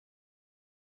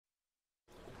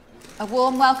A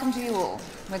warm welcome to you all.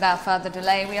 Without further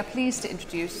delay, we are pleased to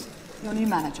introduce your new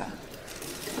manager.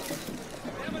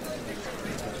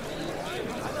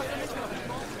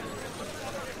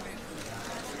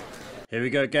 Here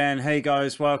we go again. Hey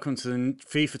guys, welcome to the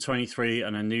FIFA 23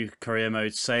 and a new career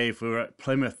mode save. We were at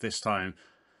Plymouth this time.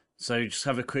 So just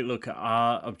have a quick look at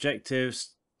our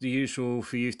objectives. The usual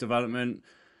for youth development.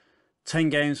 10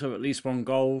 games with at least 1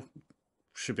 goal.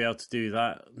 Should be able to do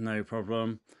that, no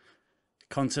problem.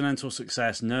 Continental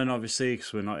success, none obviously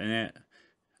because we're not in it.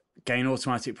 Gain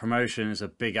automatic promotion is a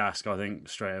big ask, I think,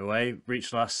 straight away.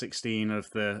 Reach the last 16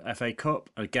 of the FA Cup.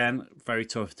 Again, very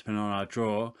tough depending on our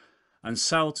draw. And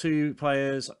sell 2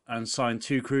 players and sign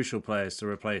 2 crucial players to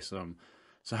replace them.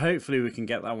 So hopefully we can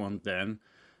get that one done.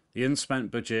 The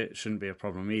unspent budget shouldn't be a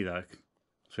problem either,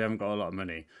 so we haven't got a lot of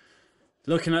money.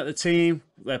 Looking at the team,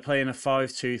 they're playing a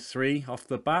 5-2-3 off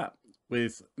the bat,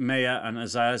 with Maya and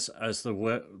Azaz as the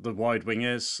wide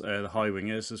wingers, the high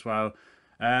wingers as well.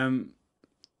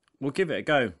 We'll give it a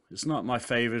go. It's not my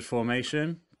favoured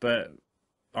formation, but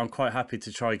I'm quite happy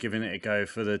to try giving it a go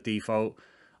for the default.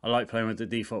 I like playing with the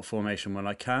default formation when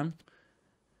I can.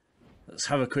 Let's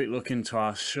have a quick look into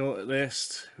our short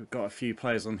list. We've got a few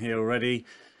players on here already.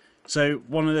 So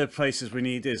one of the places we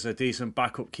need is a decent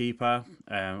backup keeper.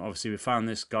 Obviously we found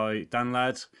this guy,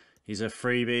 Danlad. He's a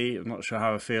freebie. I'm not sure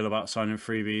how I feel about signing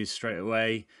freebies straight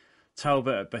away.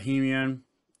 Talbot at Bohemian.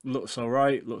 Looks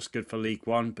alright. Looks good for League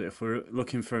One. But if we're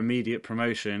looking for immediate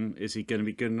promotion, is he going to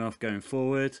be good enough going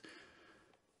forward?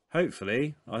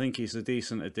 Hopefully. I think he's a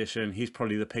decent addition. He's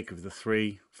probably the pick of the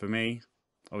 3 for me.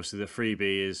 Obviously the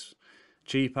freebie is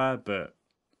cheaper, but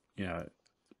you know,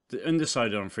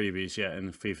 undecided on freebies yet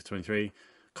in FIFA 23.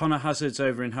 Connor Hazard's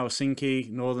over in Helsinki,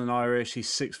 Northern Irish. He's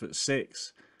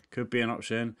 6'6", could be an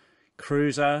option.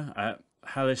 Cruiser at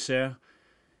Hellicia.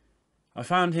 I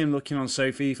found him looking on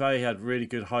SoFIFA. He had really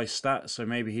good high stats, so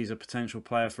maybe he's a potential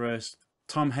player for us.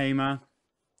 Tom Hamer,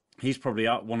 he's probably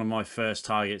up one of my first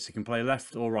targets. He can play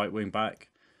left or right wing back.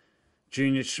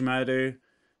 Junior Shmadu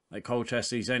at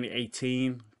Colchester. He's only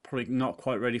 18, probably not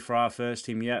quite ready for our first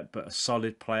team yet, but a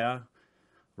solid player.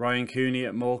 Ryan Cooney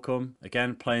at Morecambe,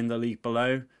 again playing the league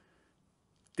below.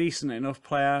 Decent enough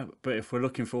player, but if we're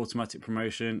looking for automatic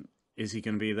promotion, is he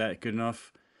going to be there good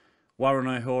enough? Warren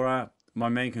O'Hora, my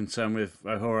main concern with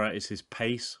O'Hora is his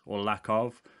pace or lack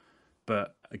of,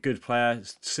 but a good player,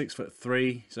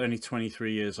 6'3", he's only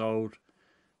 23 years old.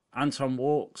 Anton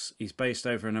Walks, he's based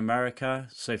over in America,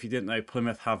 so if you didn't know,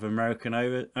 Plymouth have American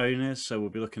owners, so we'll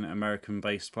be looking at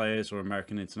American-based players or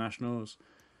American internationals.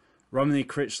 Romney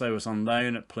Critchlow was on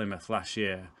loan at Plymouth last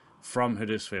year from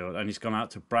Huddersfield, and he's gone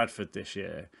out to Bradford this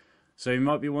year. So he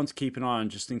might be one to keep an eye on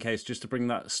just in case, just to bring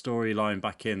that storyline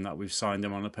back in that we've signed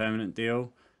him on a permanent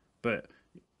deal. But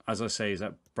as I say, he's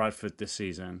at Bradford this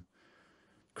season.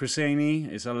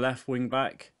 Crisani is a left wing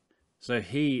back, so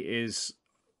he is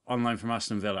on loan from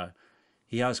Aston Villa.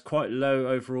 He has quite low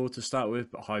overall to start with,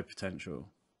 but high potential.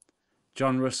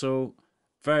 John Russell,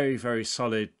 very, very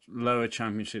solid lower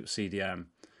championship CDM.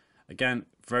 Again,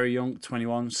 very young,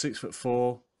 21,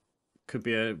 6'4", could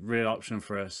be a real option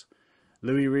for us.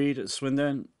 Louis Reed at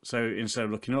Swindon, so instead of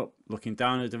looking up, looking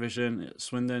down a division at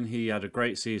Swindon, he had a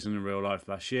great season in real life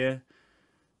last year.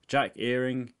 Jack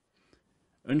Earing,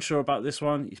 unsure about this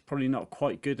one, he's probably not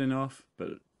quite good enough,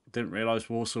 but didn't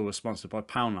realise Walsall was sponsored by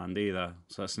Poundland either,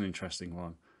 so that's an interesting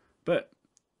one. But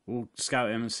we'll scout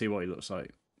him and see what he looks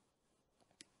like.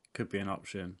 Could be an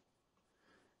option.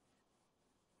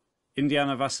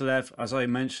 Indiana Vasilev, as I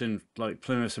mentioned, like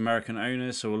Plymouth's American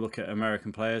owners, so we'll look at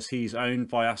American players. He's owned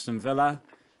by Aston Villa.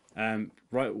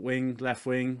 Right wing, left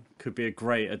wing, could be a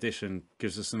great addition,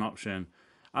 gives us an option.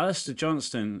 Alistair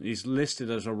Johnston, he's listed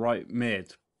as a right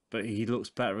mid, but he looks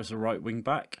better as a right wing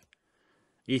back.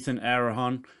 Ethan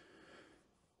Erahon,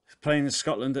 playing in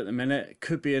Scotland at the minute,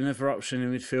 could be another option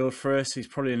in midfield for us. He's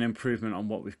probably an improvement on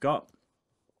what we've got.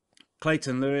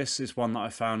 Clayton Lewis is one that I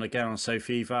found again on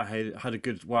SoFIFA. Had a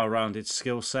good, well-rounded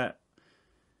skill set.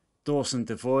 Dawson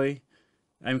Devoy.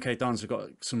 MK Dons have got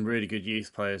some really good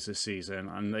youth players this season.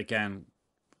 And again,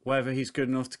 whether he's good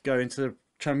enough to go into the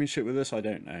championship with us, I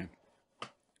don't know.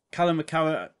 Callum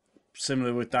McCowart,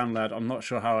 similar with Dan Ladd. I'm not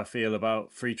sure how I feel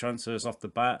about free transfers off the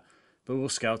bat, but we'll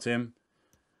scout him.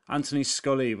 Anthony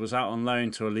Scully was out on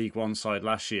loan to a League One side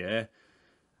last year,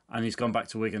 and he's gone back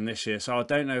to Wigan this year. So I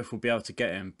don't know if we'll be able to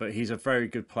get him, but he's a very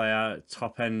good player,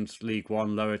 top-end League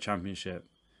One, lower championship.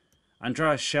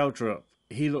 Andreas Sheldrup,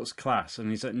 he looks class, and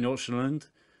he's at Nordsjælland.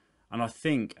 And I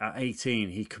think at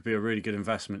 18, he could be a really good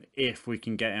investment if we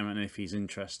can get him and if he's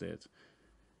interested.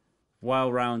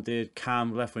 Well-rounded,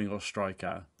 cam, left wing or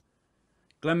striker.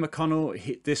 Glenn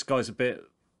McConnell, this guy's a bit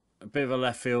a bit of a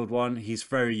left field one. He's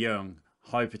very young,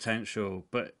 high potential,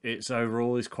 but its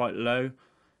overall is quite low.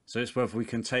 So it's whether we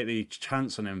can take the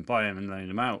chance on him, buy him and loan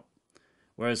him out.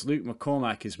 Whereas Luke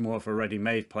McCormack is more of a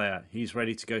ready-made player. He's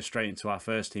ready to go straight into our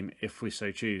first team if we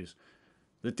so choose.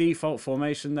 The default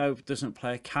formation, though, doesn't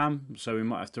play a cam, so we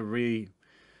might have to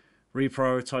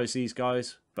reprioritise these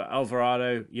guys. But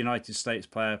Alvarado, United States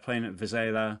player, playing at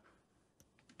Vizela.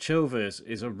 Chilvers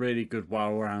is a really good,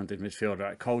 well-rounded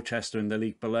midfielder at Colchester in the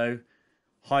league below.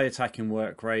 High attacking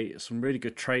work rate, some really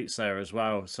good traits there as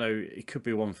well. So it could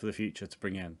be one for the future to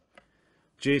bring in.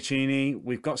 Giacchini,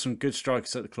 we've got some good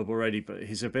strikers at the club already, but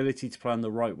his ability to play on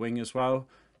the right wing as well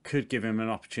could give him an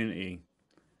opportunity.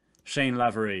 Shane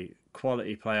Lavery,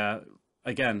 quality player.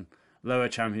 Again, lower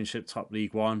championship, top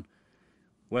League One.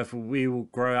 Whether we will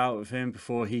grow out of him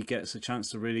before he gets a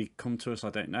chance to really come to us, I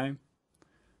don't know.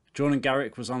 Jordan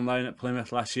Garrick was on loan at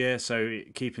Plymouth last year, so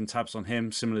keeping tabs on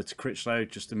him, similar to Critchlow,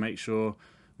 just to make sure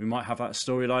we might have that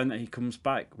storyline that he comes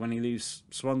back when he leaves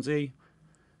Swansea.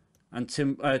 And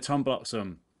Tom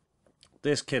Bloxham.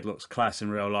 This kid looks class in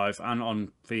real life and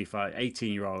on FIFA,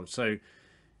 18-year-old. So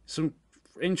some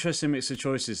interesting mix of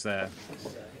choices there.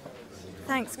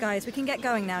 Thanks, guys. We can get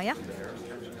going now, yeah?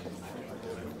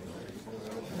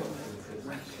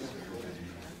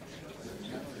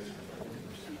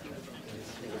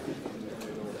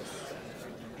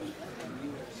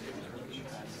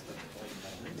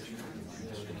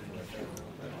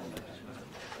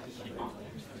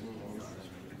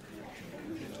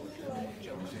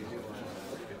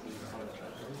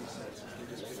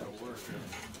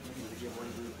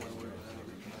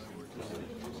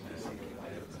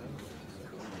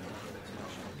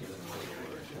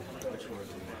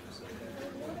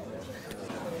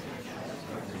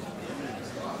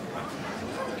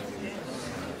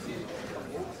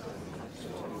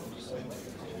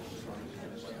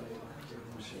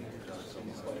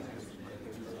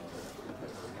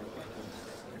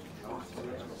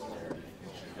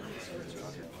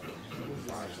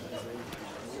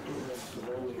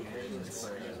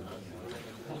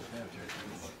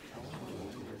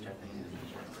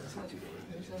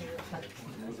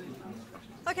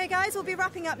 Okay, guys, we'll be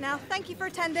wrapping up now. Thank you for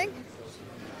attending.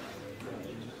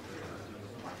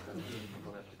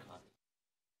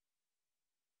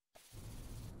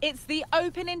 It's the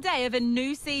opening day of a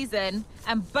new season,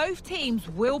 and both teams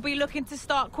will be looking to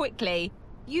start quickly.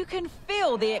 You can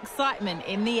feel the excitement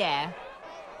in the air.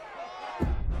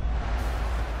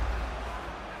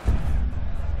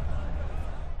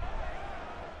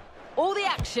 All the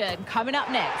action coming up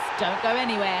next. Don't go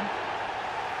anywhere.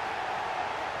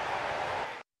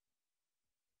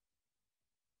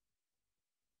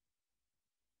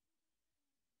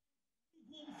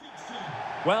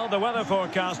 Well, the weather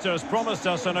forecasters promised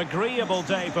us an agreeable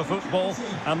day for football,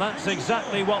 and that's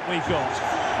exactly what we've got.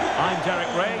 I'm Derek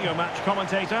Ray, your match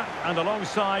commentator, and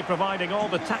alongside providing all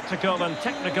the tactical and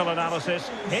technical analysis,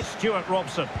 it's Stuart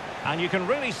Robson. And you can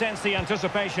really sense the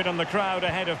anticipation in the crowd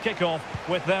ahead of kick-off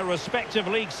with their respective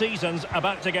league seasons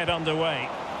about to get underway.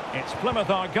 It's Plymouth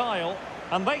Argyle,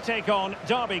 and they take on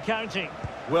Derby County.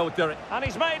 Well, Derek. And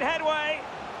he's made headway.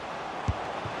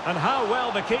 And how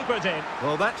well the keeper did.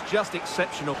 Well, that's just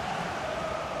exceptional.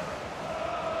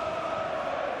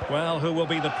 Well, who will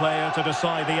be the player to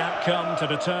decide the outcome, to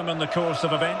determine the course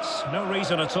of events? No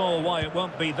reason at all why it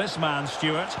won't be this man,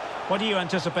 Stuart. What do you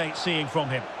anticipate seeing from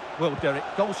him? Well, Derek,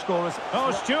 goal scorers...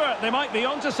 Oh, Stuart, they might be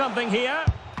onto something here.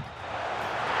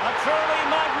 A truly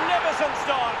magnificent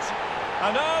start.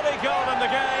 An early goal in the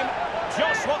game.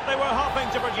 Just what they were hoping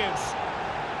to produce.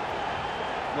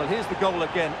 Well, here's the goal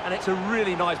again, and it's a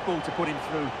really nice ball to put him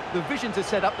through. The vision to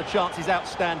set up the chance is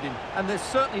outstanding, and there's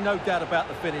certainly no doubt about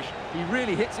the finish. He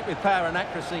really hits it with power and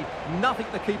accuracy. Nothing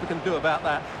the keeper can do about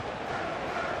that.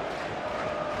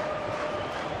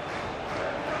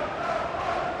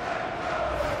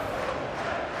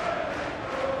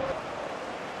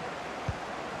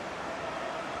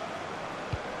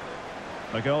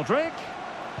 McGoldrick.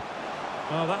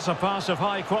 Oh, that's a pass of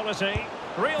high quality.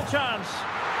 Real chance.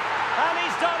 And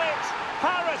he's done it!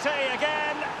 Parity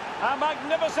again! A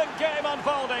magnificent game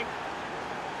unfolding.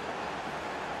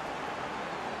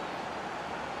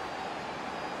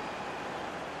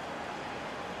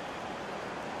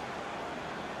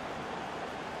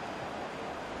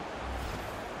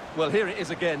 Well, here it is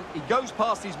again. He goes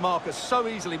past his marker so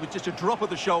easily with just a drop of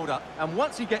the shoulder. And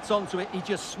once he gets onto it, he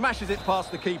just smashes it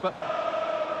past the keeper.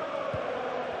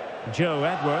 Joe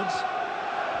Edwards.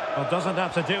 Well, doesn't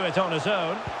have to do it on his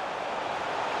own.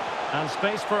 And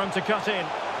space for him to cut in.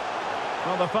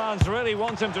 Well, the fans really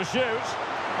want him to shoot.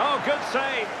 Oh, good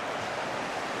save.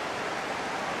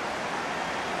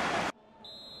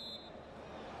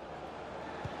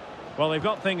 Well, they've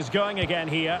got things going again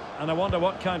here, and I wonder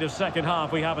what kind of second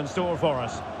half we have in store for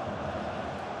us.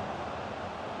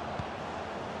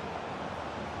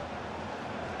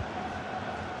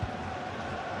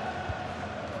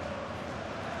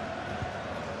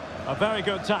 A very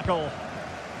good tackle.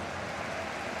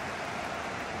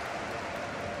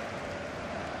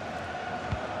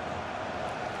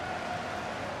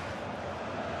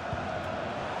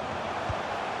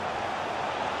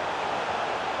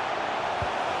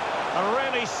 A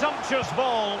really sumptuous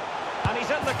ball, and he's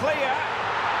in the clear,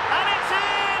 and it's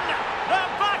in!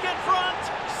 They're back in front!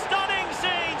 Stunning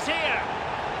scenes here!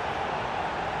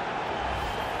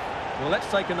 Well, let's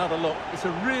take another look. It's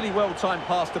a really well-timed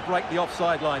pass to break the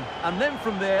offside line. And then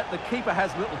from there, the keeper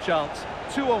has little chance.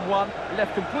 2-on-1,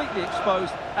 left completely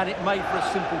exposed, and it made for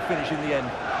a simple finish in the end.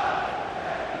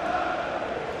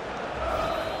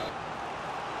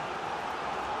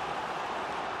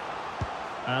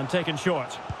 And taken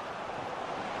short.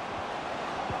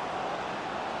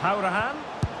 Howrahan.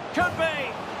 Could be!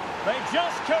 They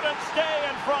just couldn't stay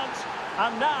in front.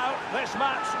 And now this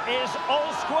match is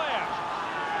all square.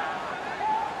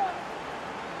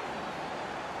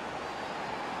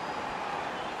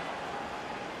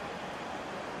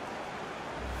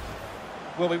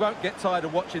 Well, we won't get tired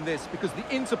of watching this because the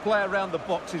interplay around the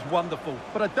box is wonderful.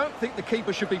 But I don't think the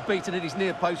keeper should be beaten at his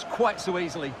near post quite so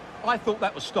easily. I thought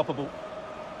that was stoppable.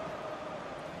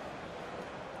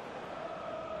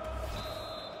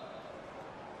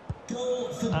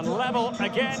 And level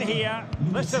again here.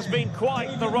 This has been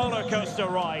quite the roller coaster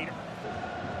ride.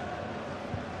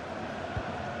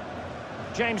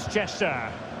 James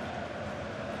Chester.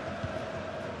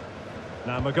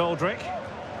 Now McGoldrick.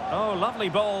 Oh, lovely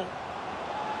ball.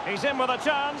 He's in with a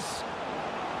chance.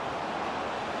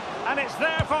 And it's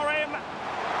there for him.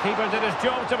 Keeper did his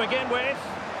job to begin with.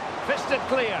 Fisted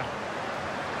clear.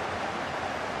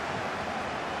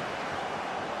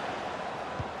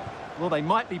 Well, they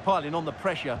might be piling on the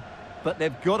pressure, but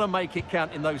they've got to make it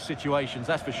count in those situations,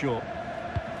 that's for sure.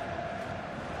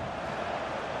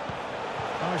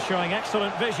 Oh, showing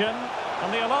excellent vision.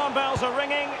 And the alarm bells are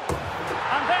ringing.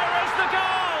 And there is the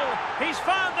goal! He's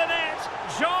found the net.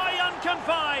 Joy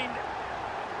unconfined.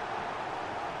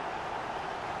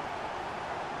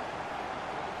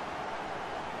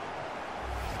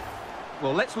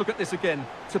 Well, let's look at this again.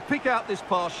 To pick out this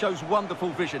pass shows wonderful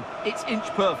vision. It's inch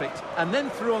perfect. And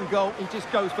then through on goal, he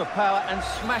just goes for power and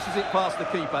smashes it past the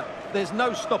keeper. There's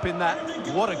no stopping that.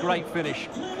 What a great finish.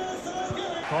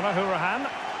 Conor Hourihane.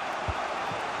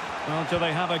 Well, do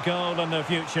they have a goal in their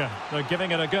future? They're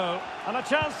giving it a go. And a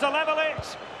chance to level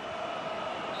it.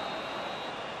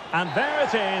 And there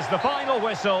it is, the final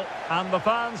whistle. And the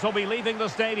fans will be leaving the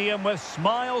stadium with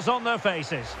smiles on their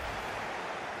faces.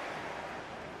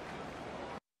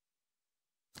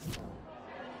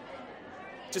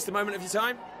 Just a moment of your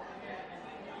time.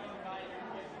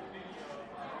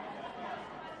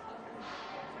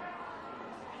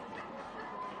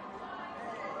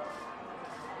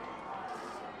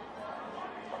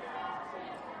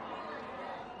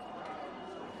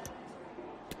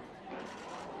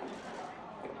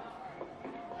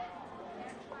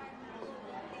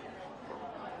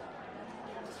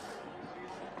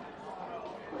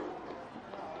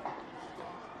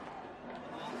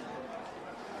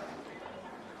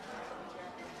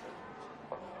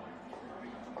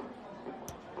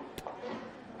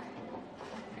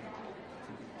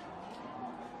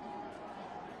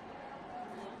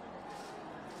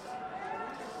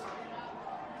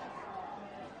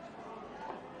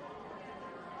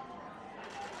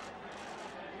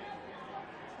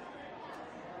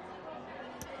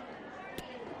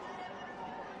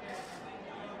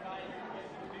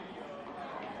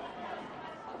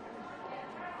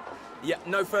 Yeah,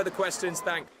 no further questions,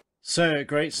 So, a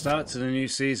great start to the new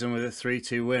season with a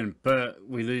 3-2 win, but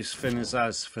we lose Finn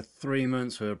Azaz for 3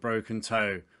 months with a broken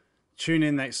toe. Tune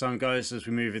in next time, guys, as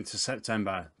we move into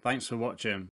September. Thanks for watching.